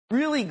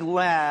Really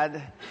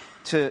glad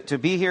to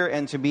be here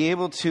and to be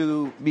able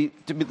to be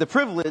the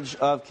privilege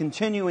of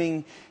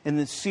continuing in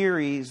this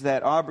series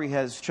that Aubrey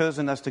has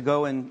chosen us to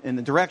go in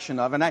the direction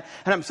of. And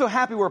I'm so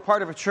happy we're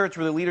part of a church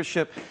where the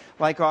leadership,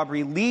 like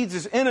Aubrey, leads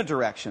us in a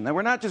direction. That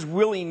we're not just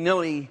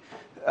willy-nilly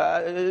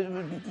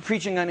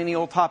preaching on any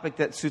old topic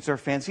that suits our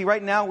fancy.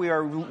 Right now we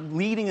are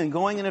leading and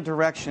going in a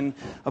direction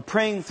of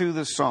praying through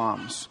the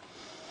Psalms.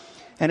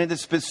 And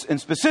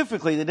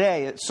specifically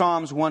today, it's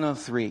Psalms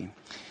 103.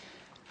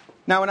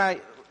 Now,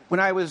 when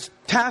I was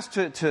tasked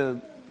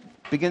to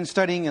begin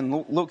studying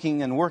and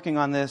looking and working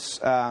on this,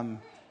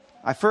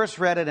 I first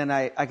read it, and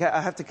I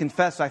have to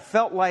confess, I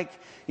felt like,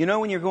 you know,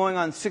 when you're going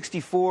on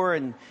 64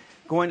 and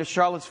going to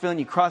Charlottesville, and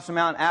you cross the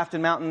mountain,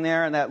 Afton Mountain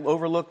there, and that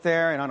overlook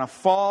there, and on a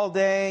fall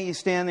day, you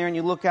stand there and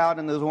you look out,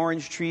 and those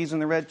orange trees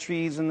and the red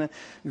trees and the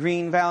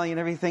green valley and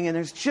everything, and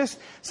there's just,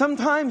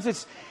 sometimes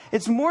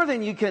it's more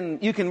than you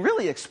can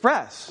really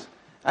express.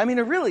 I mean,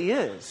 it really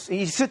is.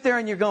 You sit there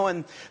and you're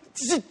going,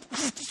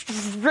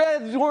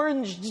 red,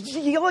 orange,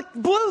 you look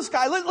blue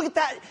sky, look at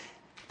that.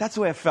 That's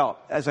the way I felt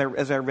as I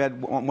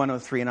read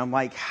 103, and I'm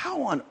like,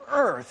 how on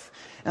earth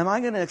am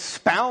I going to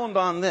expound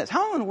on this?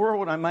 How in the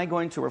world am I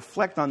going to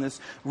reflect on this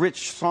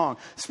rich song?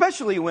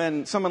 Especially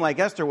when someone like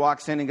Esther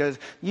walks in and goes,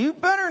 you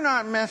better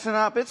not mess it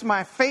up, it's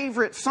my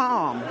favorite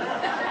psalm.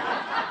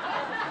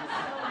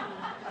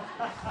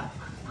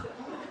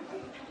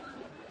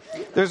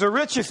 There's a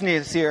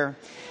richness here,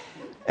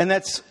 and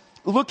that's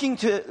we're looking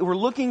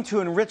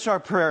to enrich our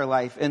prayer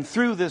life, and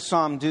through this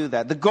psalm do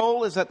that. The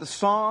goal is that the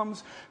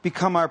psalms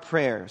become our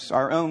prayers,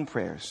 our own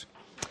prayers.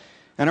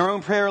 In our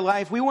own prayer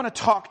life, we want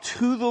to talk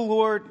to the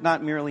Lord,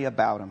 not merely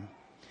about Him.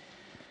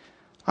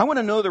 I want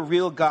to know the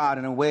real God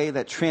in a way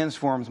that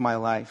transforms my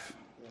life.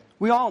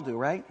 We all do,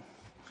 right?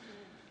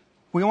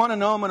 We want to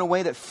know Him in a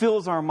way that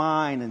fills our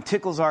mind and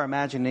tickles our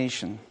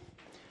imagination.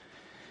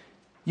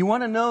 You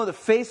want to know the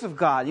face of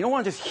God. You don't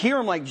want to just hear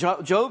Him like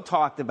Job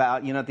talked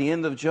about. You know, at the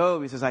end of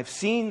Job, he says, I've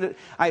seen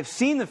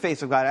the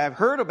face of God. I've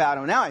heard about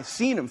Him. Now I've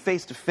seen Him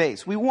face to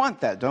face. We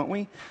want that, don't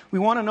we? We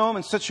want to know Him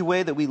in such a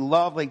way that we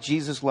love like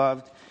Jesus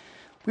loved.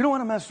 We don't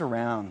want to mess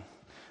around.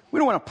 We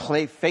don't want to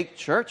play fake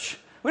church.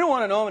 We don't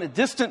want to know Him in a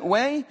distant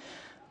way.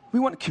 We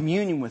want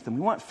communion with Him.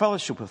 We want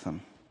fellowship with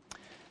Him.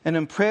 And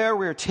in prayer,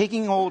 we are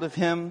taking hold of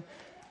Him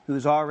who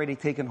has already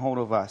taken hold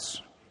of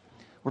us.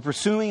 We're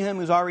pursuing Him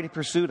who's already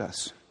pursued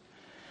us.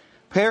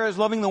 Prayer is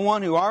loving the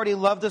one who already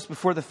loved us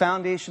before the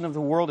foundation of the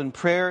world, and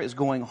prayer is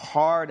going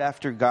hard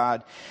after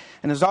God.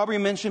 And as Aubrey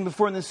mentioned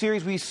before in the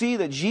series, we see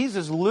that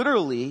Jesus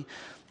literally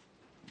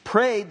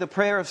prayed the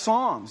prayer of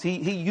Psalms. He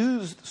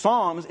used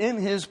Psalms in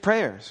His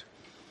prayers.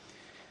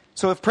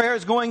 So if prayer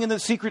is going into the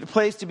secret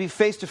place to be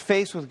face to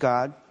face with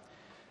God,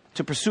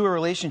 to pursue a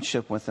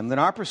relationship with Him, then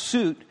our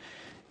pursuit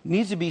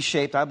needs to be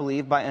shaped, I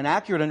believe, by an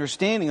accurate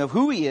understanding of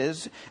who He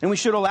is, and we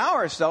should allow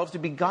ourselves to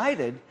be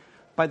guided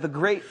by the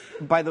great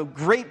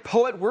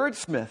poet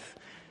wordsmith,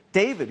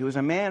 David, who was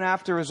a man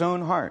after his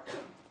own heart,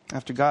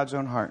 after God's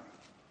own heart.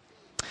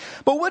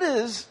 But what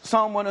is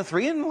Psalm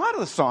 103? And a lot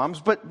of the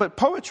Psalms, but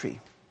poetry.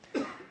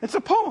 It's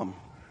a poem.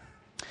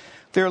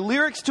 There are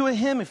lyrics to a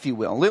hymn, if you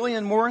will.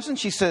 Lillian Morrison,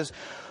 she says,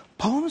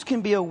 poems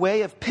can be a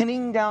way of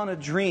pinning down a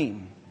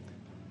dream,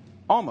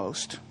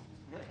 almost,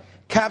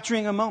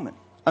 capturing a moment,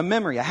 a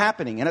memory, a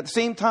happening. And at the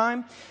same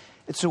time,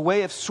 it's a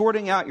way of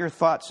sorting out your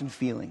thoughts and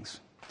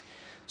feelings.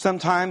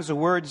 Sometimes the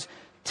words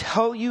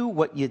tell you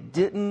what you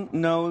didn't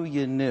know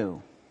you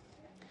knew.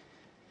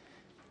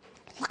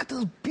 Look at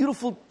those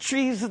beautiful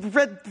trees, the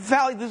red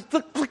valley,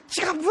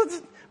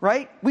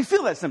 right? We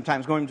feel that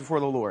sometimes going before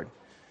the Lord.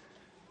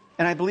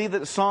 And I believe that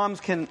the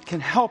Psalms can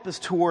help us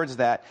towards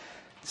that,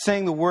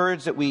 saying the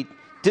words that we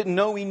didn't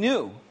know we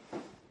knew.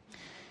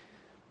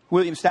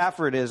 William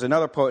Stafford is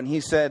another poet, and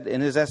he said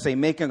in his essay,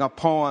 Making a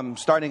Poem,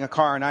 Starting a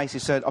Car on Ice, he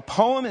said, a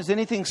poem is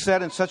anything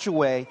said in such a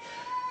way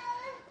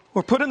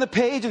or put on the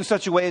page in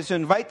such a way as to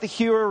invite the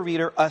hearer or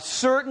reader a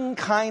certain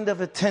kind of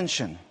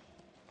attention.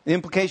 The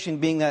implication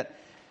being that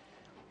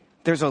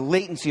there's a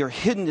latency or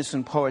hiddenness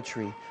in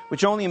poetry,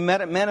 which only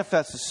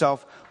manifests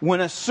itself when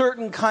a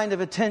certain kind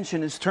of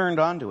attention is turned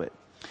onto it.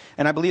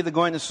 And I believe that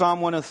going to Psalm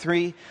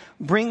 103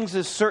 brings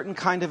a certain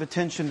kind of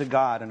attention to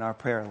God in our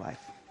prayer life.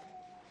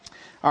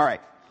 All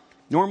right.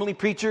 Normally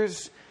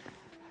preachers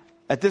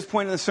at this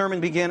point in the sermon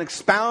begin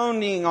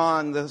expounding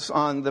on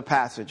the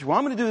passage. Well,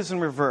 I'm going to do this in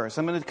reverse.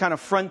 I'm going to kind of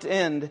front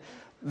end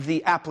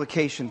the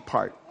application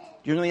part.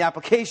 Usually the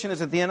application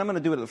is at the end. I'm going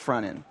to do it at the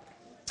front end.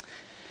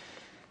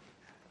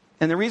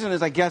 And the reason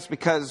is, I guess,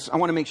 because I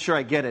want to make sure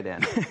I get it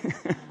in.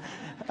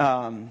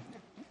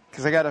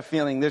 Because I got a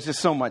feeling there's just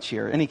so much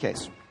here. In any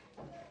case.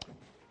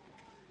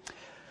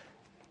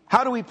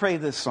 How do we pray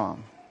this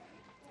psalm?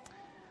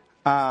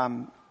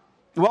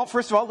 Well,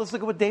 first of all, let's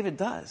look at what David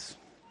does.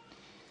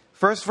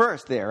 First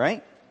verse there,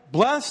 right?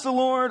 Bless the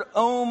Lord,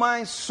 O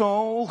my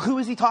soul. Who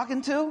is he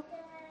talking to?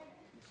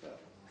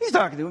 He's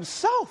talking to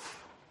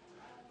himself.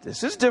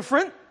 This is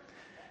different.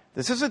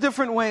 This is a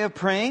different way of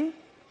praying.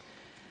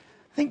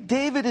 I think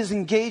David is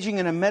engaging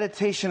in a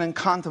meditation and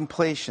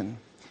contemplation.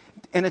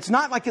 And it's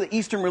not like the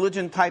Eastern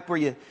religion type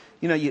where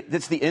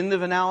it's the end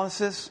of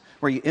analysis,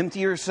 where you empty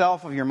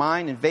yourself of your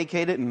mind and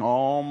vacate it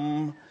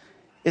and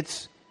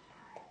It's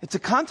a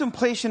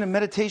contemplation and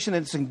meditation,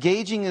 and it's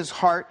engaging his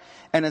heart.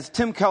 And as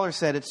Tim Keller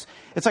said, it's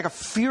like a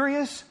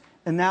furious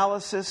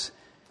analysis.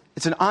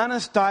 It's an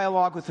honest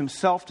dialogue with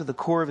himself to the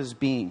core of his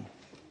being.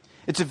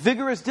 It's a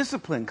vigorous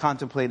discipline,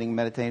 contemplating and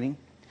meditating,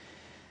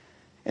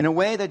 in a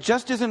way that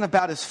just isn't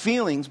about his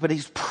feelings, but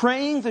he's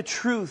praying the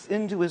truth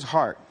into his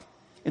heart,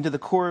 into the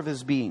core of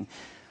his being.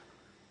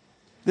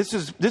 This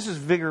is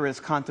vigorous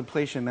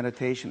contemplation and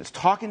meditation. It's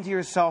talking to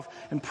yourself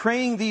and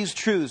praying these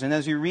truths. And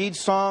as you read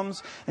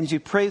Psalms and as you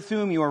pray through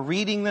them, you are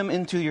reading them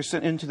into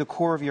the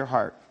core of your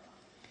heart.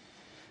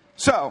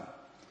 So,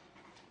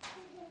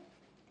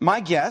 my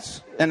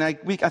guess, and I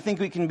think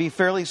we can be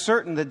fairly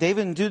certain that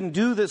David didn't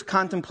do this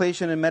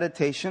contemplation and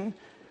meditation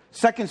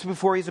seconds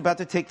before he's about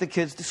to take the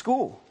kids to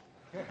school.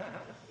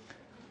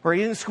 Or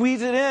he didn't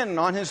squeeze it in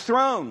on his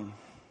throne.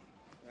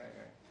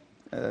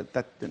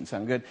 That didn't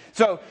sound good.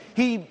 So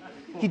he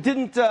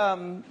didn't,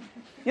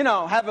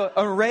 have an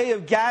array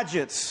of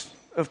gadgets,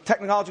 of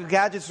technological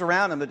gadgets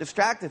around him that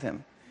distracted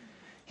him.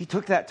 He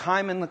took that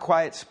time in the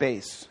quiet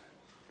space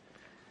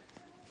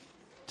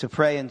to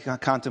pray and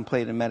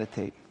contemplate and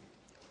meditate.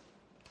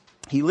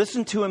 He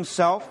listened to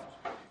himself,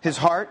 his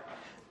heart,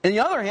 and on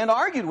the other hand,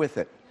 argued with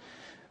it,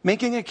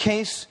 making a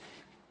case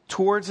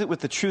towards it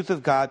with the truth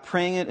of God,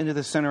 praying it into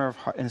the center of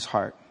his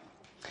heart.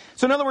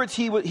 So in other words,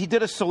 he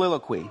did a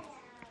soliloquy.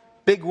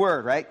 Big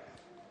word, right?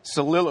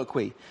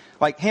 Soliloquy.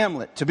 Like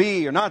Hamlet, to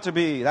be or not to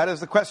be, that is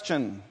the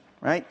question,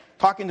 right?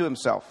 Talking to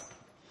himself.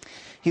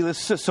 He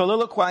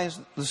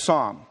soliloquized the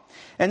psalm.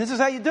 And this is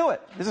how you do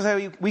it. This is how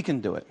we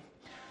can do it.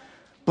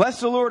 Bless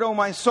the Lord, O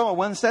my soul.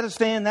 Well, instead of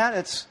saying that,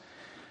 it's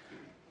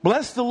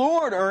bless the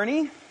Lord,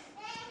 Ernie.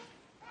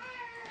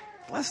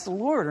 Bless the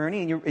Lord,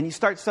 Ernie. And you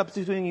start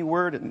substituting your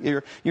word and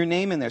your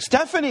name in there.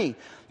 Stephanie,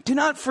 do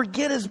not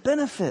forget his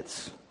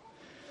benefits.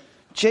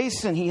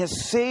 Jason, he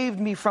has saved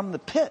me from the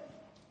pit.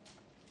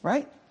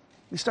 Right?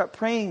 We start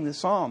praying the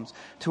Psalms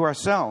to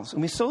ourselves,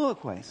 and we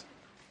soliloquize.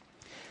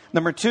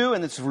 Number 2,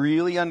 and it's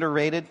really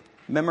underrated,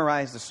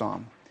 memorize the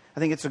Psalm.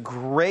 I think it's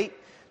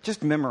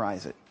just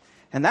memorize it.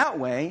 And that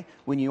way,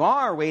 when you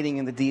are waiting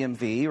in the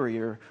DMV, or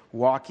you're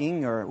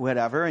walking, or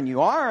whatever, and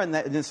you are in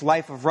this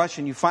life of rush,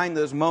 and you find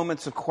those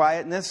moments of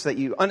quietness that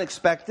you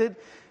unexpected,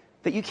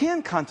 that you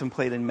can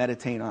contemplate and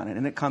meditate on it,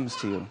 and it comes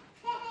to you.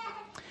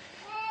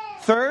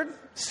 Third,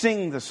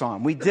 sing the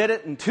psalm. We did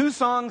it in 2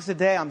 songs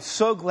today. I'm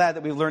so glad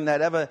that we learned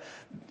that. Eva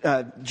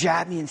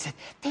jabbed me and said,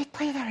 they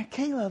play that at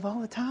Caleb all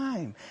the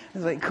time. I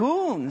was like,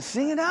 cool,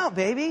 sing it out,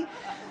 baby.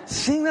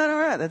 Sing that all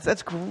right.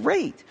 That's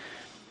great.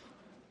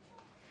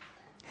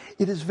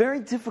 It is very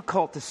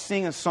difficult to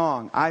sing a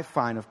song, I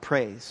find, of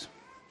praise,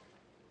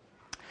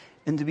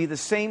 and to be the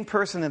same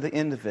person at the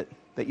end of it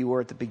that you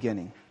were at the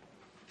beginning.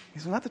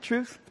 Isn't that the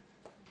truth?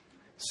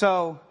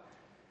 So,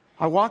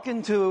 I walk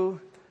into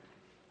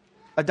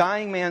a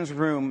dying man's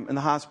room in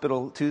the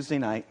hospital Tuesday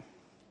night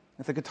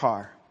with a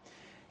guitar.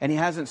 And he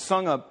hasn't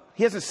said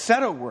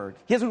a word.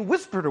 He hasn't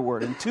whispered a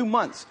word in 2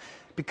 months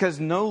because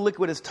no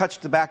liquid has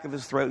touched the back of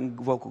his throat and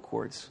vocal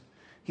cords.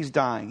 He's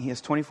dying. He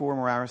has 24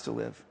 more hours to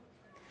live.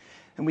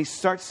 And we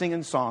start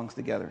singing songs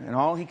together. And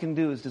all he can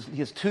do is he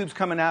has tubes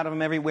coming out of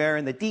him everywhere,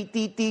 and the deet,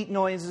 deet, deet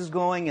noise is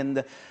going.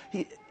 And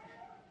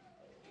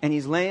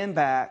he's laying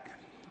back,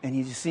 and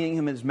he's seeing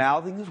him as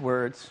mouthing his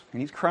words,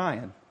 and he's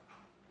crying.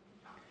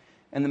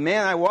 And the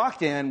man I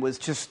walked in was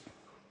just,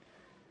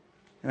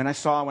 and I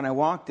saw when I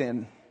walked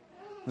in,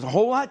 was a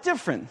whole lot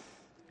different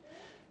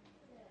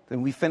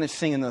than we finished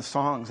singing those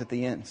songs at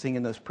the end,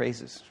 singing those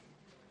praises.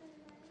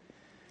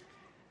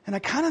 And I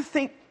kind of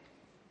think,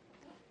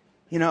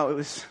 it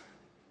was,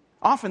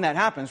 often that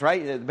happens,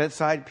 right? At the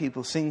bedside,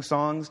 people sing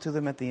songs to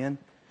them at the end.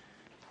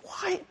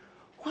 Why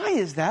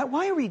is that?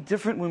 Why are we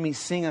different when we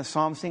sing a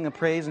psalm, sing a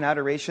praise and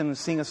adoration, and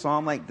sing a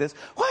psalm like this?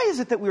 Why is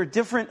it that we're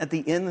different at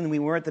the end than we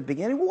were at the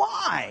beginning?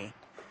 Why?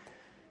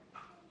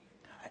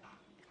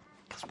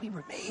 Because we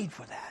were made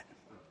for that.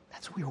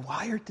 That's what we were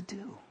wired to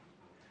do.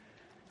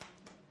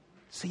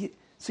 So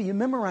you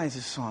memorize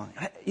this song.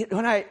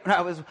 When I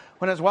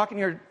was walking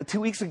here 2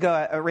 weeks ago,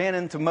 I ran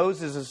into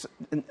Moses,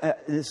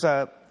 this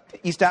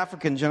East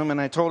African gentleman.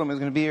 I told him I was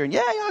going to be here. And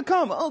yeah, I'll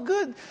come. Oh,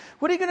 good.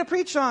 What are you going to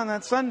preach on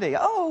that Sunday?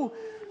 Oh,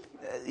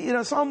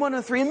 Psalm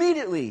 103.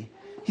 Immediately,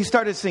 he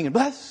started singing,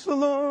 bless the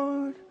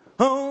Lord,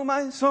 oh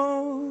my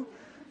soul,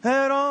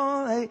 and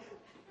all.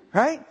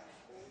 Right?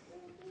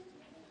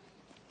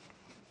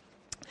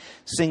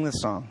 Sing the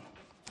song.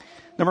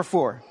 Number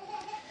 4.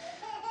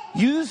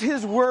 Use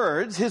his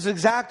words, his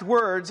exact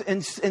words,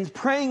 in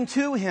praying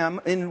to him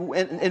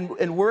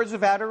in words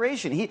of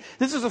adoration.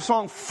 This is a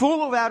song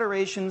full of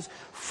adorations,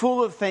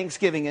 full of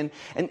thanksgiving.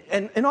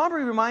 And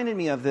Aubrey reminded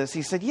me of this.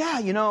 He said, yeah,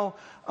 you know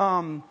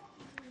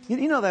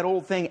that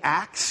old thing,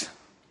 Acts?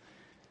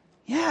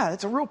 Yeah,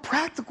 it's a real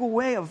practical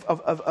way of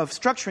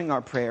structuring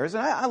our prayers.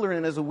 And I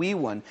learned it as a wee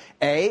one.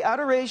 A,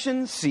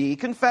 adoration. C,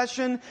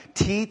 confession.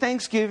 T,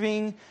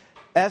 thanksgiving.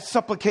 as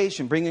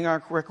supplication, bringing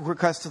our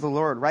requests to the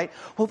Lord, right?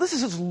 Well, this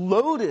is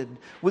loaded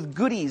with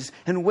goodies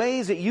and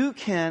ways that you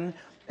can,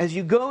 as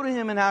you go to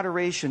Him in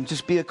adoration,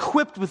 just be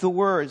equipped with the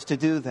words to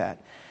do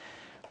that.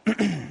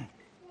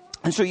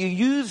 And so you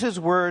use his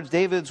words,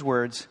 David's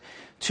words,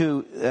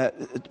 to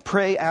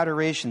pray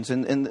adorations.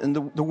 And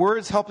the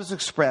words help us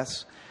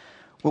express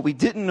what we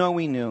didn't know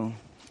we knew.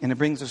 And it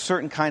brings a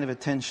certain kind of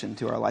attention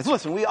to our lives.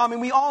 Listen, we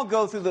all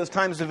go through those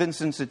times of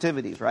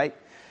insensitivities, right?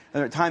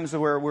 There are times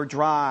where we're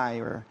dry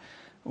or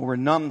we're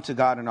numb to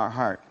God in our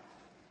heart.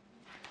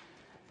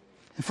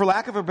 And for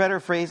lack of a better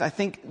phrase, I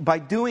think by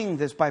doing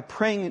this, by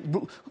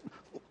praying,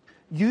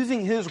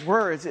 using his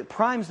words, it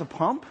primes the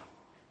pump.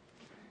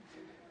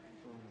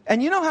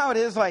 And you know how it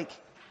is, like,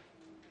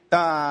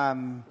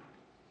 someone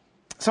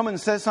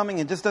says something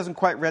and it just doesn't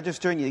quite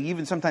register, and you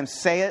even sometimes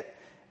say it,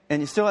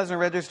 and it still hasn't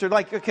registered.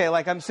 Like, okay,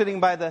 like I'm sitting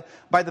by the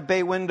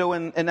bay window,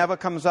 and Eva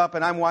comes up,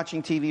 and I'm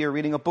watching TV or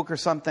reading a book or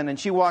something, and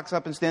she walks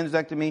up and stands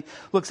next to me,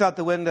 looks out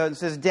the window and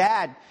says,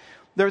 "Dad,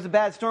 there was a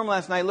bad storm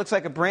last night. It looks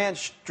like a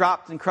branch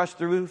dropped and crushed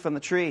the roof on the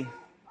tree."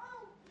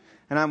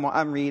 And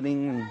I'm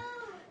reading, and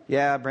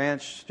yeah,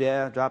 branch,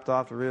 yeah, dropped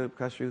off the roof,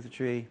 crushed the roof of the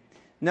tree.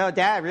 "No,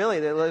 Dad, really,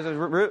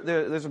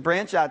 there's a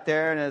branch out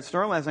there, and a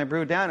storm last night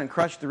blew down and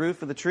crushed the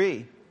roof of the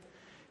tree."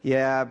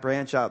 "Yeah,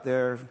 branch out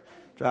there,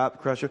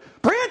 dropped, crushed it."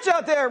 "Branch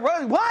out there,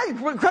 why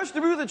crush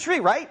the roof of the tree?"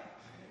 Right?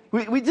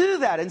 We do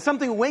that, and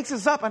something wakes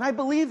us up, and I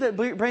believe that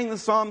praying the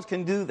Psalms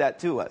can do that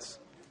to us.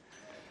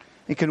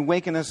 It can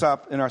waken us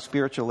up in our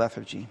spiritual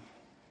lethargy.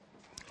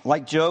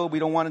 Like Job, we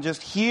don't want to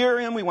just hear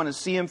him, we want to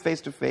see him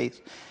face to face.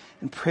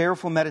 And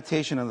prayerful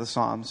meditation of the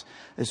Psalms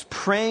is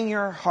praying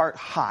your heart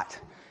hot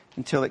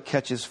until it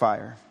catches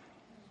fire.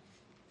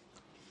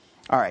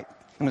 All right,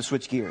 I'm going to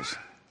switch gears.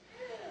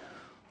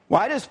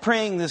 Why does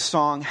praying this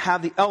song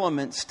have the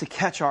elements to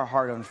catch our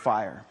heart on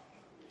fire?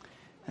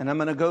 And I'm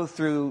going to go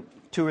through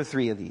 2 or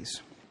 3 of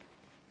these.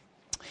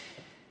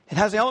 It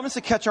has the elements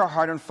to catch our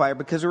heart on fire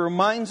because it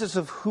reminds us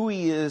of who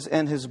He is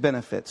and His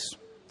benefits.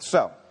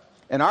 So,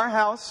 in our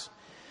house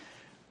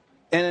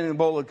and in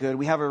Ebola Good,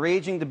 we have a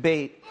raging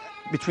debate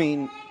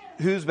between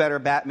who's better,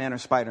 Batman or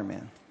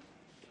Spider-Man.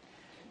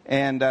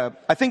 And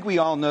I think we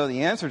all know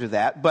the answer to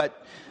that.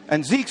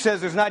 And Zeke says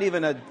there's not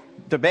even a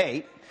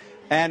debate.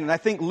 And I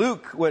think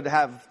Luke would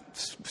have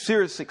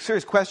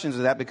serious questions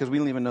of that because we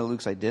don't even know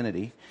Luke's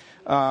identity.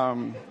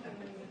 I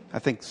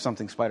think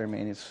something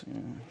Spider-Man is.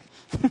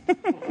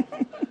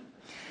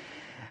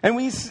 And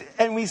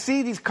we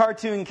see these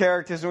cartoon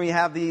characters, and we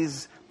have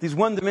these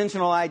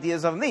one-dimensional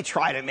ideas of them. They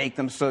try to make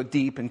them so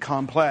deep and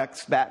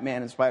complex,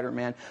 Batman and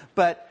Spider-Man.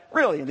 But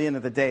really, at the end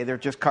of the day, they're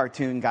just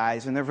cartoon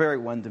guys, and they're very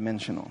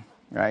one-dimensional,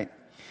 right?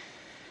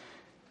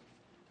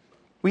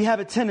 We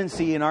have a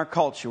tendency in our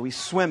culture, we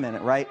swim in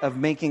it, right, of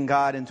making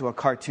God into a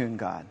cartoon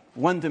God,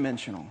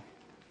 one-dimensional.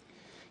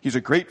 He's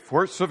a great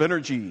force of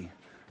energy,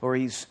 or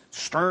he's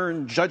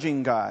stern,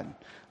 judging God,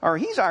 or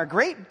he's our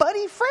great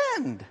buddy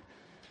friend,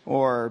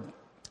 or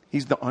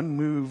he's the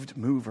unmoved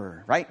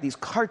mover, right? These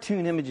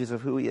cartoon images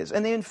of who he is,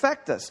 and they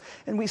infect us,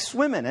 and we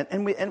swim in it,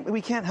 and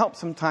we can't help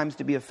sometimes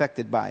to be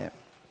affected by it.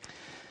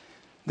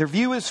 Their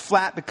view is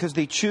flat because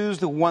they choose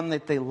the one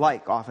that they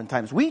like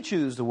oftentimes. We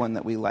choose the one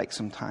that we like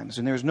sometimes.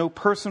 And there's no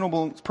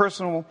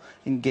personal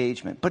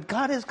engagement. But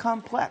God is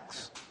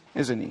complex,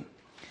 isn't He?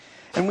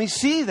 And we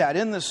see that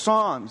in the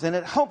Psalms. And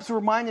it helps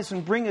remind us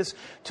and bring us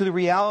to the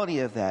reality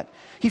of that.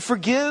 He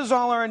forgives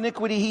all our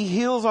iniquity. He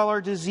heals all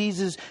our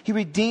diseases. He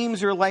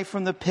redeems your life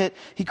from the pit.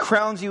 He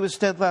crowns you with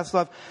steadfast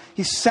love.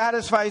 He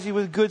satisfies you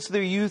with good so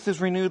their youth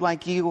is renewed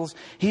like eagles.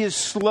 He is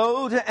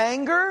slow to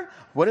anger.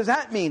 What does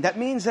that mean? That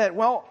means that,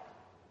 well,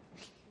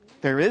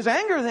 there is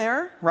anger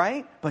there,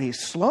 right? But He's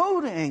slow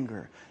to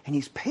anger, and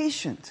He's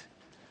patient.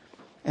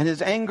 And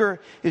His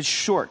anger is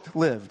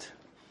short-lived.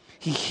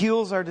 He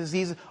heals our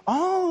diseases.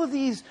 All of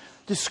these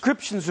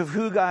descriptions of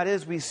who God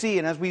is we see.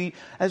 And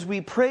as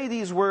we pray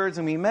these words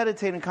and we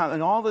meditate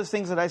and all those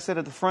things that I said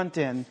at the front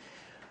end,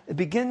 it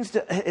begins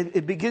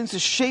to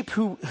shape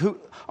who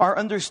our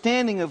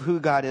understanding of who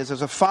God is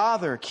as a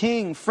father,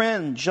 king,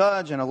 friend,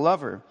 judge, and a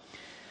lover.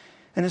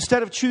 And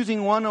instead of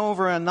choosing one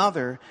over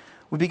another,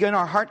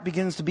 our heart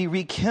begins to be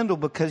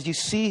rekindled because you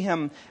see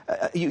Him,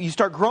 you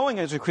start growing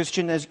as a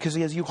Christian because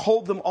as you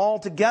hold them all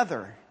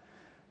together.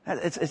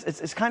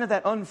 It's kind of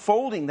that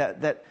unfolding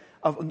that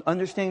of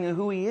understanding of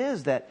who He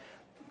is that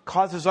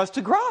causes us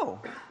to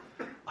grow.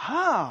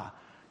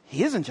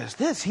 He isn't just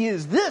this, He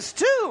is this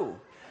too.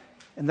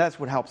 And that's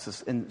what helps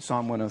us in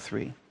Psalm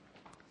 103.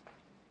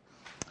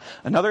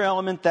 Another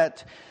element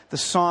that the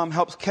Psalm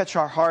helps catch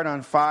our heart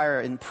on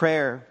fire in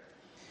prayer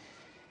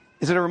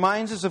is that it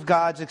reminds us of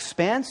God's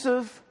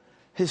expansive,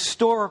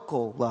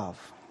 historical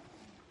love.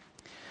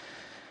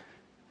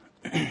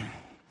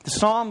 The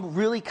Psalm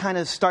really kind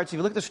of starts, if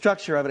you look at the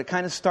structure of it, it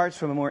kind of starts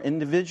from a more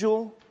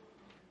individual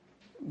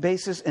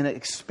basis, and it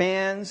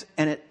expands,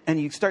 and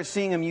you start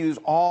seeing Him use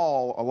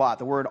all a lot,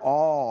 the word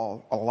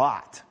all a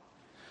lot.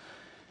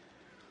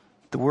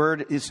 The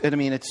word is,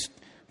 it's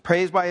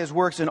praised by his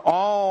works in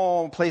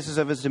all places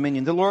of his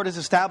dominion. The Lord has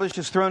established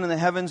his throne in the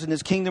heavens, and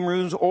his kingdom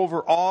rules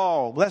over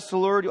all. Bless the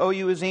Lord, O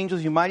you his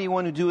angels, you mighty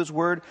one who do his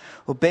word,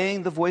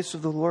 obeying the voice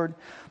of the Lord.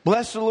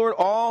 Bless the Lord,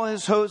 all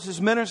his hosts,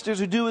 his ministers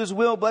who do his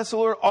will. Bless the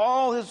Lord,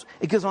 all his...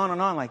 It goes on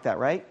and on like that,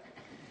 right?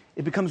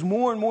 It becomes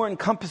more and more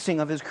encompassing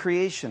of his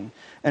creation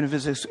and of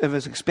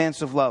his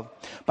expansive love.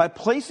 By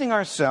placing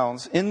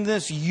ourselves in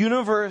this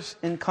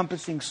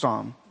universe-encompassing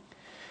psalm,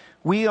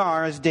 we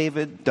are, as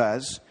David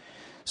does,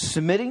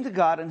 submitting to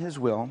God and his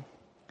will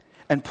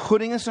and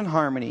putting us in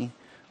harmony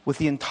with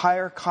the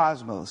entire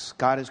cosmos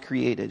God has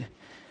created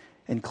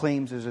and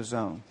claims as his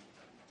own.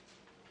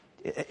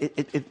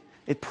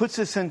 It puts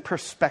us in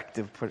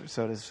perspective,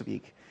 so to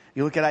speak.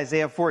 You look at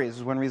Isaiah 40. This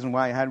is one reason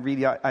why I had to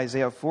read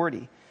Isaiah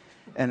 40.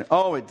 And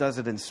it does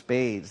it in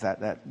spades,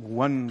 that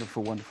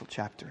wonderful, wonderful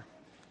chapter.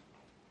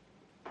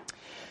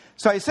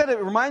 So I said it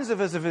reminds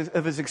us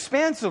of his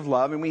expansive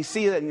love, and we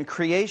see that in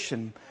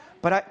creation,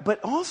 but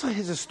also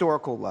his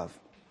historical love.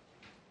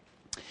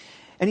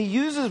 And he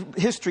uses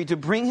history to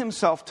bring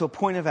himself to a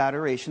point of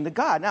adoration to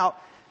God. Now,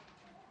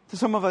 to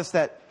some of us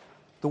that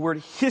the word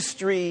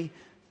history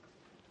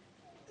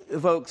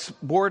evokes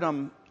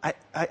boredom,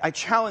 I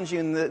challenge you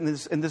in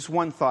this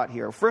one thought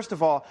here. First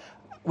of all,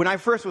 when I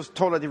first was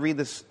told to read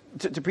this,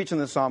 to preach on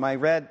this psalm, I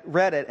read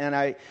it, and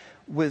I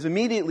was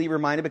immediately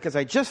reminded, because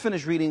I just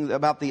finished reading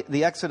about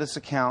the Exodus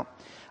account.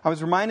 I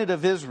was reminded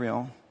of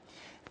Israel,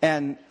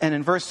 and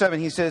in verse 7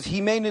 he says,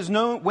 "He made his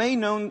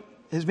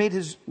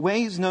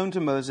ways known to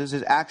Moses,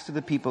 his acts to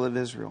the people of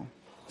Israel."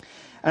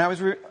 And I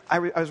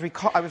was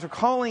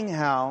recalling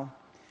how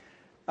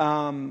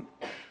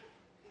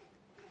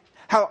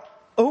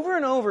over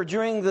and over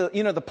during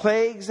the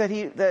plagues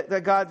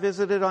that God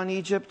visited on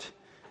Egypt,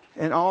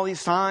 and all these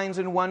signs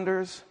and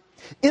wonders,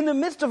 in the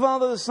midst of all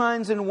those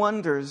signs and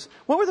wonders,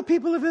 what were the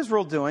people of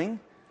Israel doing?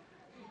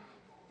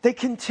 They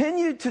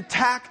continued to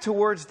tack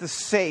towards the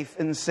safe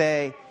and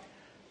say,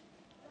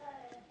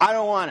 "I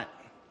don't want it.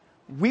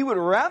 We would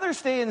rather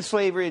stay in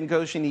slavery in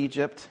Goshen,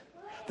 Egypt,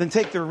 than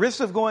take the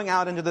risk of going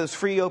out into those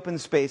free open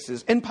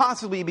spaces and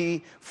possibly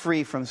be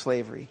free from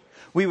slavery.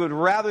 We would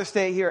rather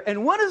stay here."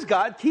 And what does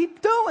God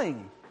keep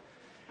doing?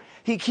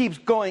 He keeps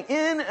going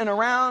in and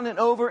around and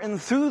over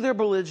and through their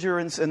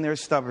belligerence and their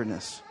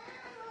stubbornness.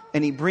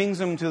 And he brings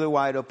them to the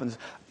wide open.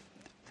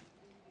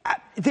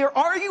 They're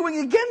arguing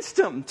against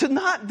him to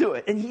not do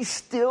it, and he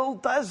still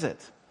does it.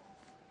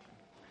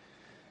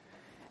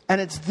 And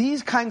it's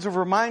these kinds of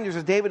reminders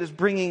that David is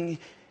bringing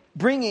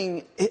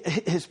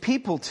his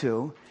people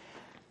to.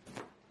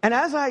 And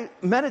as I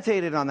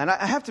meditated on that,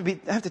 I have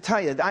to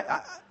tell you,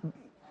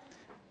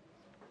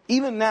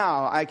 even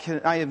now, I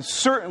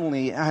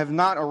have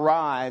not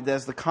arrived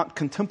as the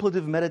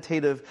contemplative,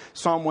 meditative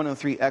Psalm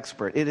 103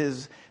 expert.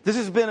 This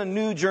has been a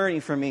new journey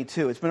for me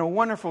too. It's been a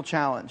wonderful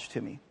challenge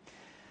to me.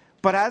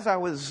 But as I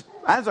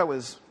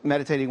was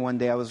meditating one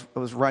day, I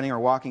was running or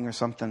walking or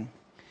something,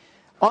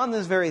 on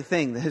this very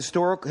thing,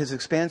 his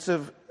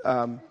expansive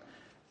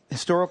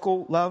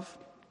historical love,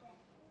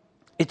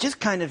 it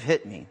just kind of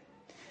hit me,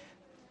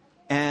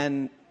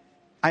 and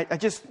I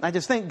just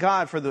thank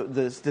God for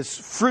this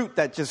fruit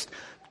that just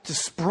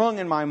sprung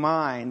in my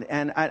mind,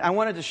 and I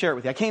wanted to share it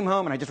with you. I came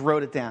home and I just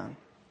wrote it down.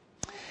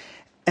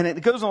 And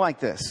it goes on like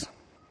this.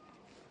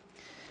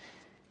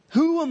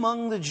 Who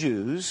among the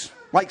Jews,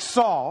 like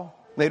Saul,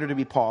 later to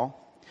be Paul,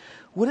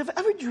 would have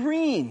ever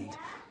dreamed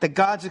that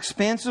God's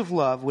expansive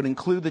love would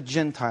include the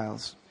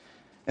Gentiles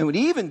and would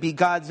even be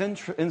God's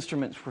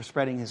instruments for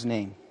spreading his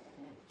name?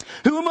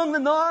 Who among the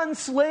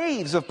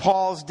non-slaves of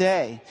Paul's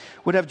day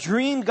would have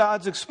dreamed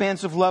God's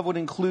expansive love would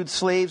include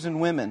slaves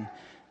and women,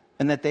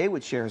 and that they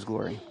would share his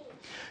glory?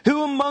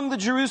 Who among the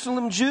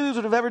Jerusalem Jews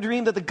would have ever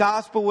dreamed that the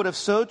gospel would have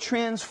so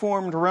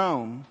transformed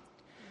Rome,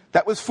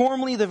 that was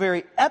formerly the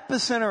very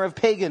epicenter of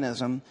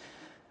paganism,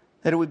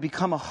 that it would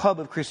become a hub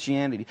of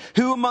Christianity?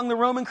 Who among the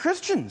Roman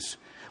Christians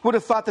would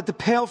have thought that the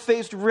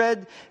pale-faced,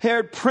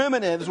 red-haired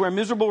primitives, where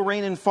miserable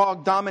rain and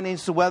fog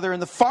dominates the weather in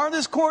the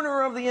farthest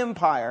corner of the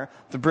empire,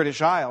 the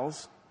British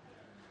Isles,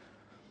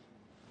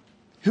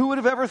 who would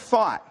have ever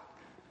thought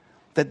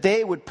that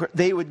they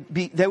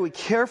would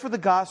care for the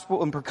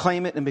gospel and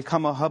proclaim it and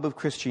become a hub of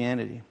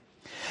Christianity?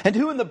 And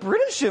who in the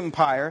British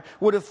Empire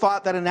would have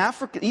thought that an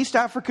East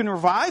African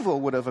revival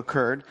would have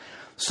occurred,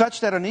 such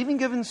that on any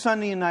given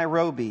Sunday in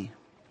Nairobi,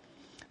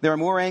 there are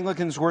more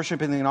Anglicans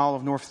worshiping than in all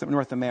of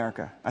North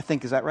America? I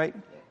think, is that right?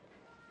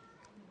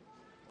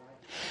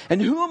 And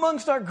who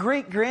amongst our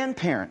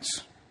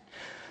great-grandparents,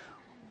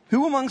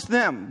 who amongst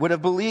them would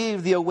have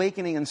believed the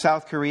awakening in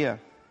South Korea?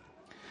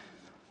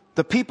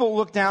 The people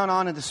looked down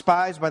on and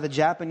despised by the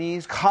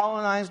Japanese,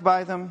 colonized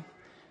by them,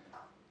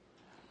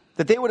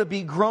 that they would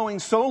be growing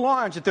so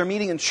large that they're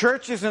meeting in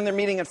churches and they're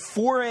meeting at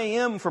 4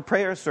 a.m. for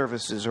prayer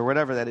services or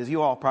whatever that is.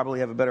 You all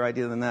probably have a better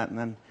idea than that.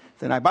 And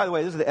then by the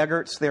way, this is the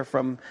Eggerts.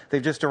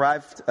 They've just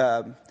arrived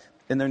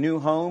in their new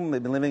home.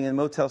 They've been living in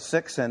Motel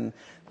 6, and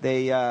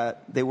they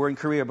were in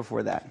Korea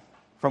before that,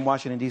 from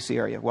Washington, D.C.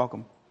 area.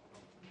 Welcome.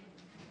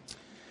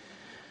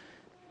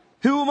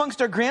 Who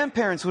amongst our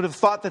grandparents would have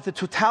thought that the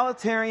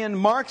totalitarian,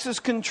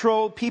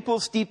 Marxist-controlled people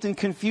steeped in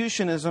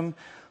Confucianism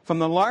from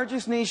the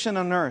largest nation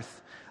on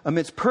earth,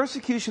 amidst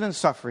persecution and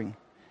suffering,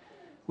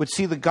 would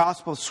see the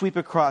gospel sweep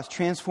across,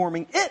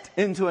 transforming it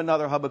into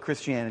another hub of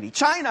Christianity?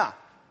 China!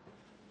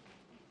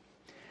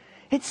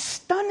 It's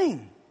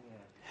stunning.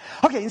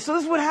 Okay, so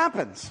this is what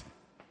happens.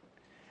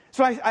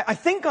 So I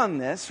think on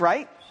this,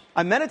 right?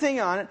 I'm meditating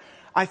on it.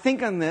 I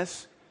think on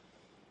this.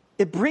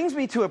 It brings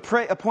me to a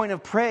point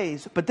of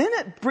praise, but then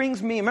it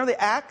brings me, remember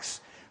the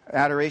Acts?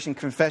 Adoration,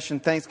 confession,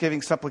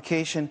 thanksgiving,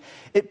 supplication.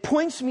 It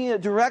points me a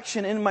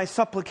direction in my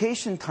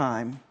supplication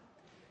time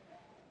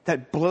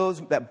that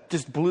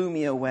just blew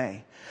me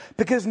away.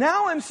 Because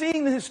now I'm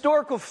seeing the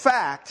historical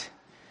fact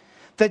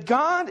that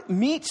God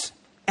meets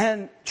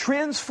and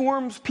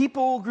transforms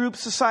people, groups,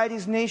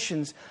 societies,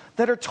 nations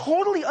that are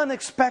totally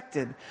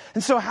unexpected.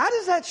 And so how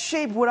does that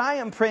shape what I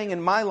am praying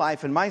in my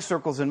life, in my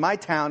circles, in my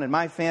town, in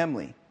my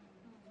family?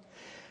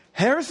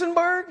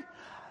 Harrisonburg,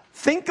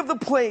 think of the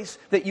place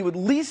that you would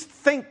least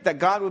think that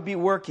God would be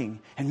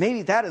working. And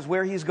maybe that is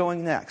where He's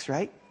going next,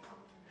 right?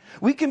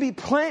 We can be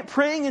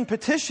praying and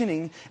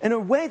petitioning in a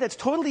way that's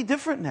totally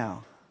different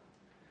now.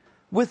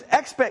 With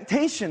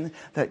expectation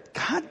that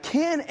God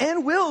can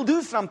and will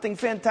do something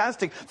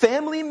fantastic.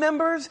 Family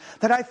members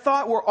that I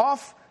thought were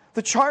off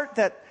the chart,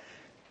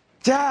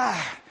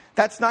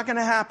 that's not going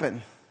to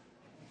happen.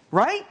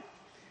 Right?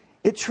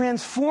 It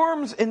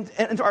transforms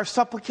into our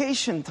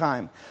supplication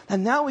time.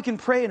 And now we can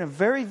pray in a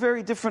very,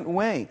 very different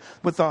way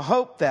with the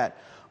hope that,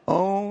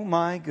 oh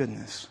my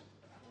goodness.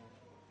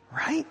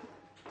 Right?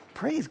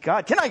 Praise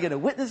God. Can I get a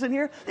witness in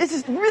here? This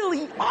is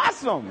really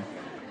awesome.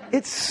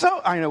 It's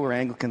so... I know we're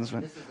Anglicans.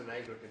 But... This is an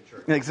Anglican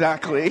church.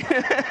 Exactly.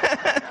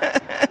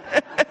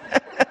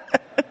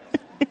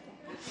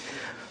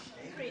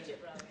 Preach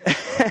it, brother.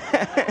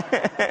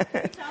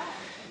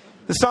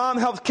 The psalm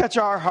helps catch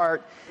our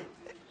heart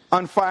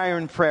on fire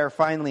in prayer,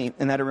 finally,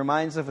 and that it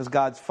reminds us of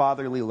God's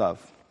fatherly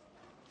love.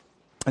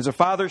 As a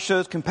father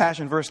shows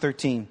compassion, verse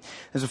 13.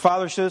 As a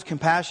father shows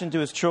compassion to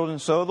his children,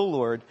 so the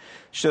Lord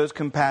shows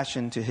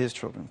compassion to His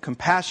children.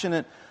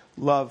 Compassionate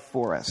love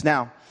for us.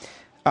 Now,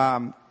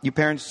 you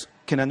parents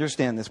can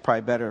understand this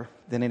probably better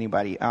than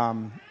anybody.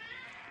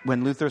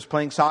 When Luther's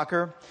playing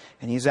soccer,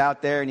 and he's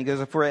out there, and he goes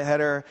up for a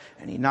header,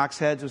 and he knocks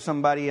heads with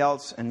somebody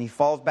else, and he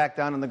falls back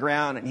down on the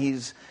ground, and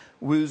he's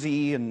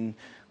woozy, and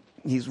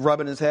he's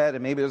rubbing his head,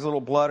 and maybe there's a little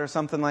blood or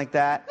something like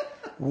that.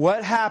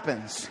 What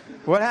happens?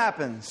 What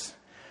happens?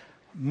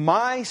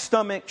 My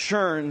stomach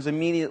churns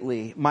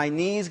immediately. My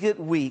knees get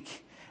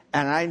weak,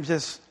 and I'm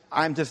just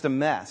a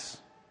mess.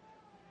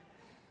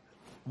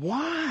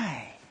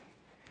 Why?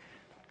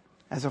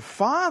 As a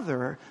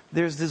father,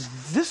 there's this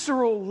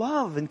visceral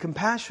love and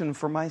compassion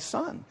for my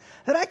son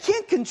that I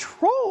can't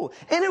control.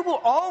 And it will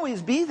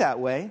always be that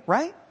way,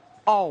 right?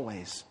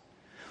 Always.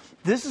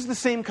 This is the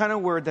same kind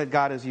of word that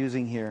God is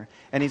using here.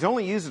 And He's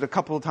only used it a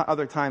couple of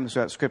other times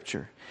throughout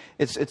Scripture.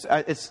 It's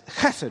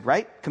chesed,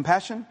 right?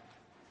 Compassion.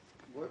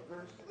 What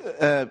verse?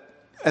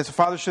 As a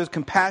father shows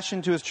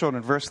compassion to his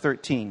children, verse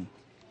 13.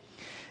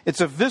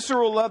 It's a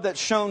visceral love that's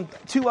shown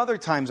 2 other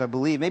times, I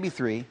believe, maybe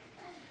 3.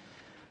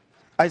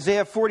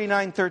 Isaiah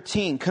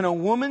 49:13. Can a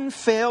woman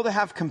fail to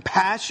have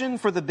compassion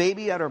for the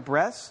baby at her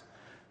breast?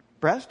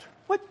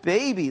 What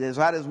baby is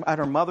at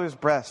her mother's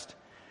breast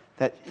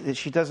that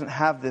she doesn't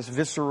have this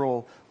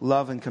visceral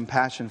love and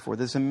compassion for?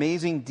 This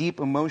amazing, deep,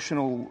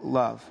 emotional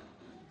love.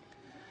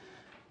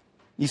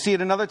 You see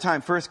it another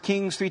time, 1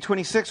 Kings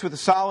 3:26 with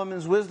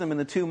Solomon's wisdom and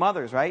the 2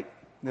 mothers, right?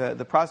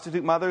 The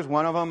prostitute mothers,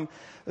 one of them,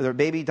 their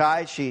baby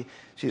died. She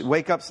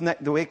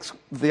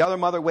the other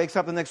mother wakes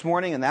up the next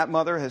morning, and that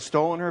mother has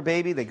stolen her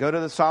baby. They go to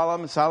the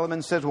Solomon.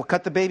 Solomon says, "Well,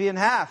 cut the baby in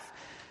half."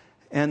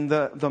 And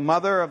the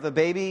mother of the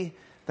baby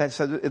that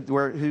said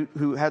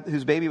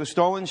whose baby was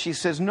stolen, she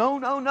says,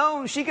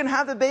 "No, she can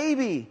have the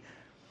baby.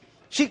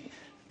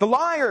 The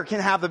liar can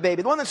have the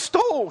baby. The one that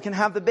stole can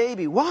have the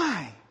baby."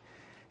 Why?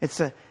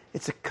 It's a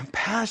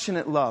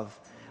compassionate love.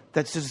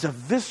 That's just a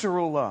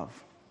visceral love.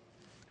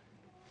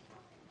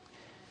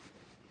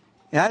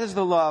 That is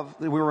the love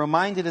that we're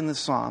reminded in the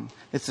psalm.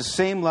 It's the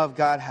same love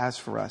God has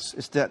for us.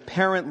 It's that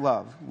parent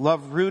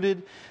love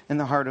rooted in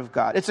the heart of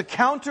God. It's a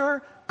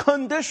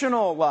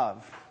counter-conditional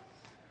love.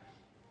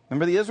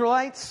 Remember the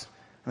Israelites?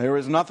 There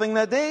was nothing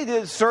that they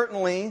did,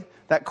 certainly,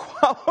 that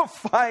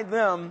qualified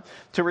them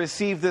to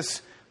receive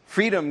this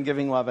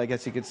freedom-giving love, I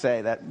guess you could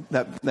say,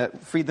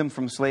 that freed them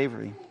from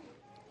slavery.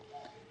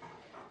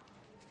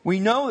 We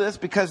know this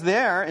because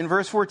there, in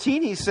verse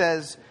 14, he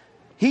says,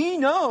 He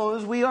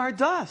knows we are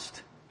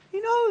dust.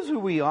 He knows who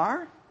we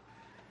are.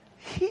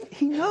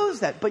 He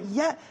knows that. But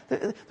yet,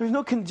 there's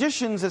no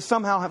conditions that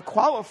somehow have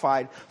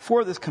qualified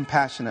for this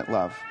compassionate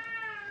love.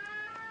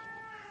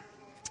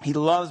 He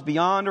loves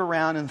beyond,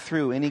 around, and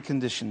through any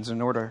conditions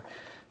in order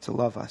to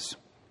love us.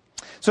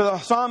 So the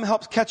psalm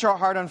helps catch our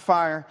heart on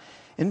fire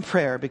in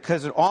prayer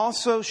because it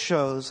also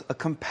shows a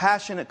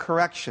compassionate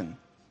correction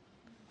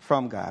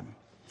from God.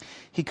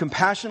 He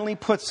compassionately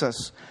puts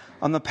us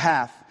on the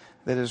path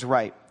that is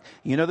right.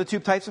 You know the 2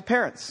 types of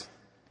parents.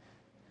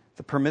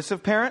 the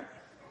permissive parent,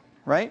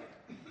 right?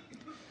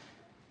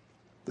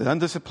 The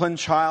undisciplined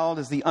child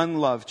is the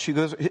unloved. She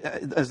goes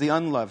as the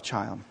unloved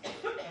child.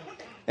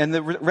 And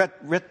the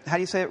how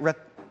do you say it?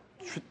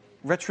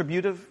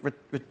 Retributive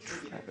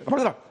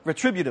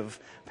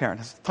parent.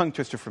 That's a tongue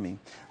twister for me.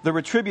 The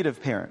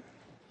retributive parent.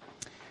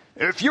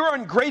 If you're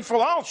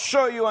ungrateful, I'll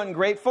show you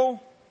ungrateful.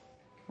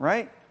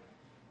 Right?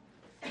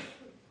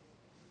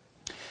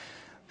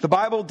 The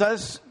Bible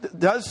does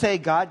say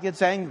God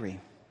gets angry.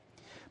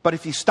 But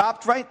if you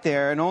stopped right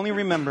there and only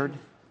remembered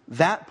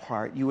that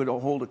part, you would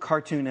hold a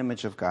cartoon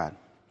image of God.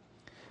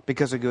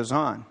 Because it goes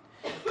on.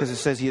 Because it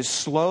says he is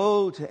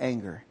slow to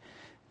anger,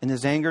 and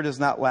his anger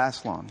does not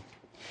last long.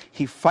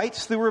 He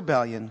fights the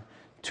rebellion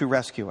to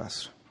rescue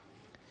us.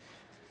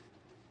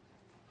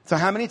 So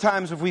how many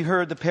times have we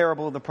heard the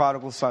parable of the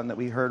prodigal son that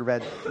we heard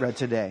read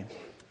today?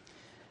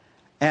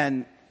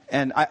 And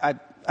I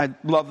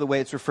love the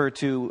way it's referred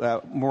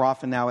to more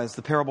often now as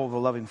the parable of the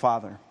loving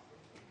father.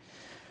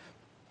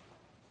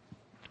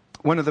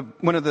 One of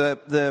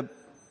the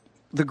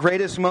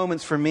greatest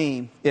moments for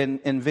me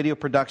in video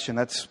production,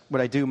 that's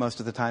what I do most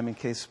of the time in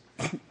case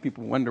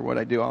people wonder what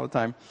I do all the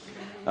time.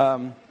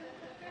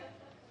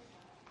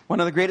 One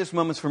of the greatest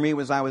moments for me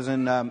was I was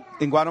in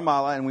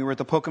Guatemala, and we were at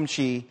the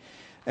Pocumchi,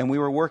 and we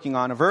were working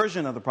on a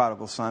version of the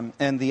prodigal son.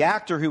 And the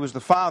actor who was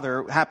the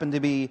father happened to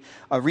be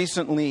a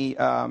recently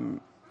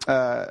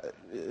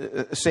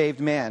saved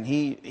man.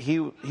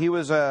 He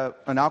was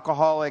an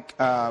alcoholic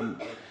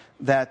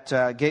that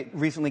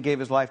recently gave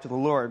his life to the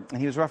Lord. And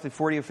he was roughly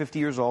 40 or 50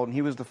 years old, and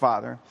he was the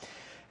father.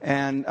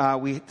 And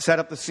we set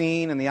up the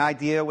scene, and the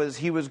idea was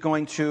he was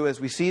going to, as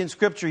we see in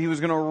Scripture, he was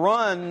going to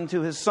run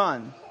to his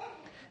son.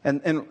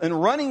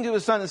 And running to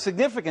his son is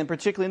significant,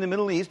 particularly in the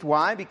Middle East.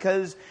 Why?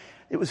 Because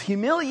it was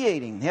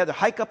humiliating. He had to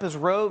hike up his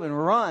robe and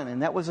run,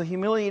 and that was a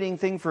humiliating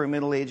thing for a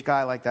middle-aged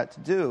guy like that to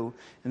do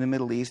in the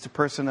Middle East, a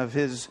person of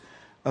his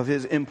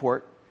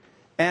import.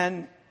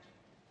 And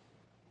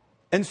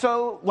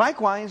so,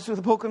 likewise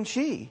with the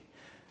Pocumchi.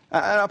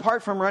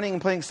 Apart from running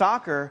and playing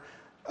soccer,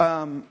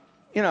 an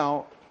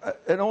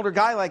older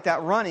guy like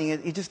that running,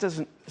 it's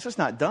just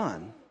not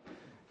done.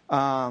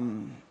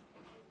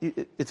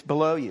 It's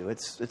below you.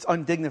 It's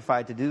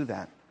undignified to do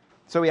that.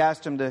 So we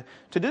asked him to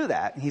do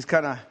that. He's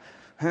kind of,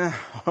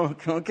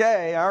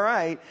 okay, all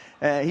right.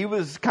 He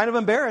was kind of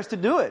embarrassed to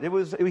do it.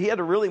 He had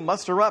to really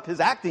muster up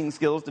his acting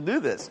skills to do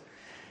this.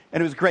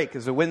 And it was great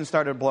because the wind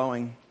started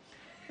blowing.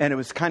 And it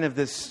was kind of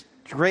this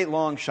great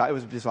long shot. It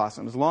was just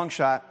awesome. It was a long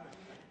shot.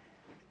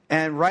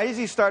 And right as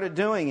he started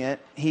doing it,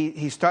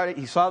 he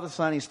saw the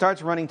sun, he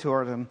starts running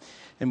toward him.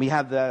 And we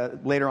have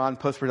later on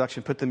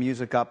post-production, put the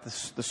music up,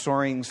 the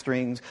soaring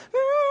strings.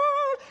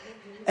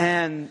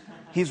 And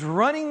he's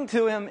running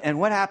to him, and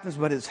what happens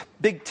but his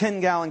big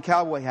 10-gallon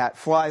cowboy hat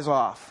flies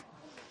off.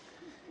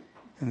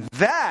 And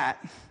that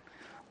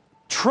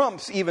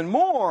trumps even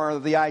more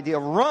the idea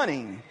of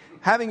running.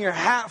 Having your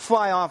hat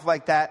fly off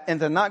like that and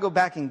to not go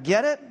back and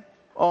get it,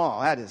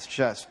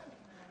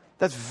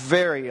 that's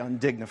very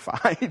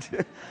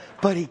undignified.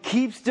 But he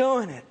keeps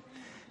doing it.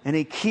 And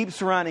he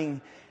keeps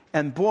running.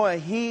 And boy,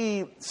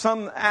 he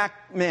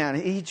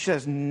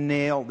just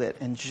nailed it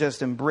and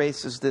just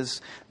embraces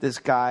this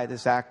guy,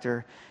 this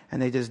actor.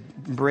 And they just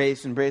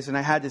embrace. And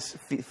I had to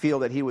feel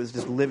that he was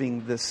just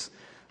living this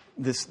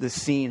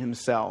scene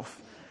himself.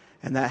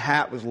 And that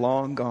hat was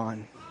long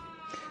gone.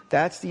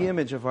 That's the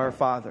image of our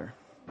Father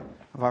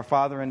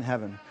in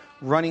heaven,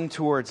 running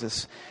towards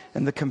us,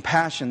 and the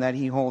compassion that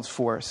he holds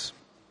for us.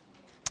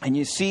 And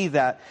you see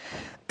that,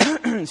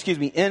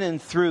 in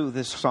and through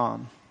this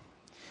psalm.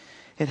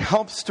 It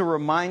helps to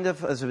remind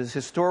us of his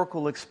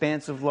historical,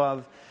 expansive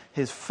love,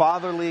 his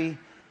fatherly,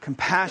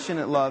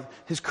 compassionate love,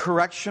 his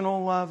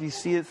correctional love. You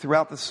see it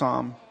throughout the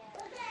psalm.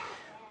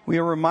 We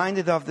are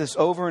reminded of this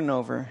over and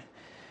over.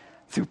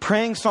 Through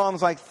praying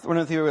psalms like one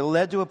of we're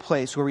led to a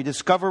place where we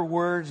discover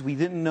words we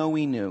didn't know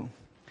we knew.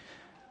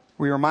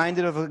 We're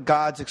reminded of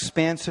God's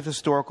expansive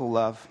historical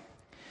love.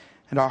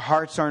 And our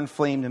hearts are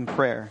inflamed in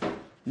prayer,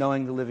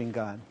 knowing the living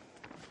God.